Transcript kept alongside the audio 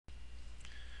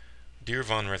Dear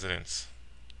Vaughan residents,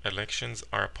 elections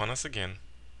are upon us again,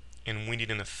 and we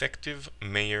need an effective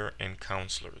mayor and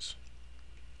councillors.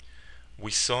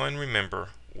 We saw and remember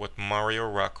what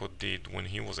Marrio Racco did when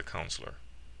he was a councillor.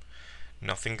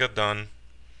 Nothing got done.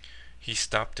 He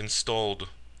stopped and stalled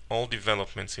all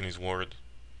developments in his ward.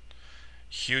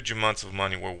 Huge amounts of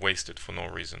money were wasted for no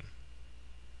reason.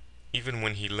 Even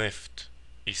when he left,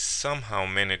 he somehow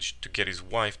managed to get his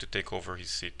wife to take over his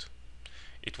seat.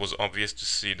 It was obvious to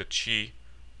see that she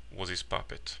was his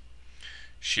puppet.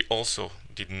 She also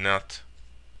did not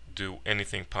do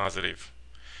anything positive,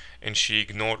 and she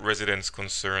ignored residents'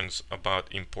 concerns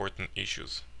about important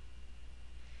issues.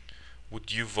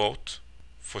 Would you vote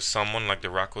for someone like the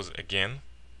Raccos again?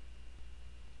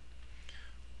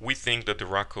 We think that the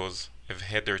Raccos have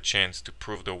had their chance to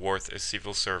prove their worth as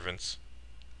civil servants,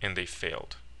 and they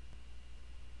failed.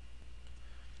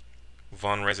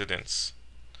 Vaughan residents,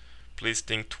 please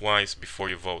think twice before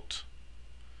you vote.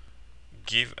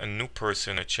 Give a new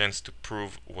person a chance to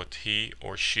prove what he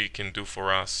or she can do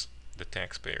for us, the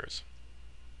taxpayers.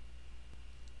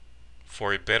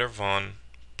 For a better Vaughan,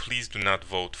 please do not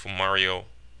vote for Marrio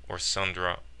or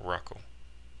Sandra Racco.